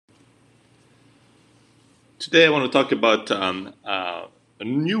Today, I want to talk about a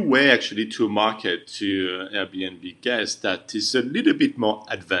new way actually to market to Airbnb guests that is a little bit more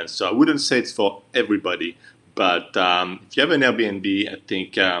advanced. So I wouldn't say it's for everybody, but if you have an Airbnb, I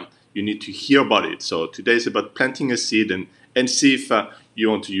think you need to hear about it. So today is about planting a seed and see if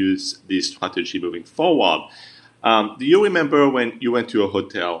you want to use this strategy moving forward. Do you remember when you went to a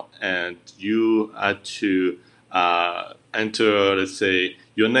hotel and you had to enter, let's say,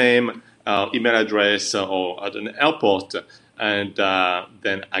 your name, email address, or at an airport, and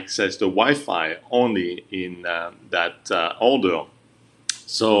then access the Wi-Fi only in that order?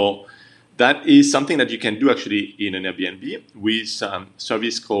 So that is something that you can do actually in an Airbnb with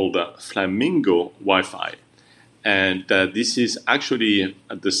service called Flamingo Wi-Fi. And this is actually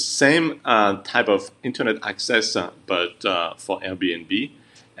the same type of internet access, but for Airbnb.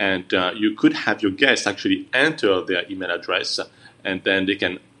 And you could have your guests actually enter their email address, and then they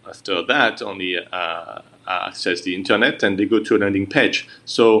can, after that, only access the internet, and they go to a landing page.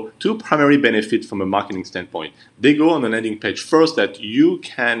 So two primary benefits from a marketing standpoint. They go on a landing page first that you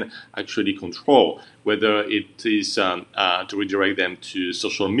can actually control, whether it is to redirect them to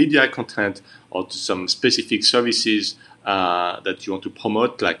social media content or to some specific services that you want to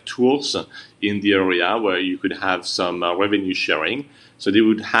promote, like tours in the area where you could have some revenue sharing. So they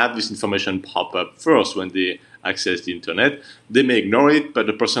would have this information pop up first when they access the internet. They may ignore it, but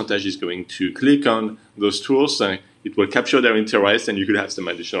the percentage is going to click on those tools. It will capture their interest, and you could have some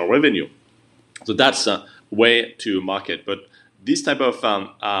additional revenue. So that's a way to market. But this type of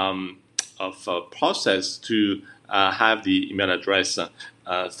process to have the email address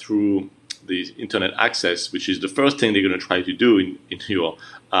through the internet access, which is the first thing they're going to try to do in your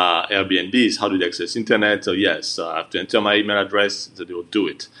Airbnb, is how do they access internet? So yes, I have to enter my email address, so they will do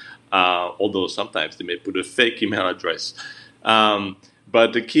it. Although sometimes they may put a fake email address.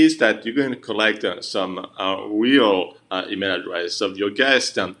 But the key is that you're going to collect some real email address of your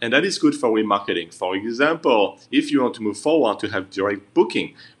guest, and that is good for remarketing. For example, if you want to move forward to have direct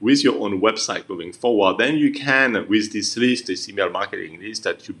booking with your own website moving forward, then you can, with this list, this email marketing list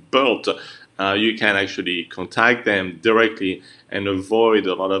that you built, you can actually contact them directly and avoid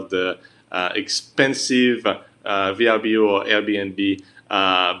a lot of the expensive VRBO or Airbnb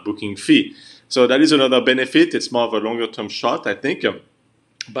booking fee. So that is another benefit. It's more of a longer term shot, I think.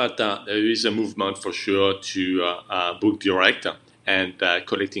 But there is a movement for sure to book direct and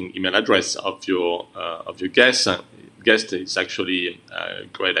collecting email address of your guests. Guest is actually a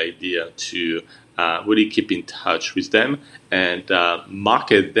great idea to really keep in touch with them and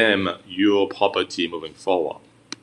market them your property moving forward.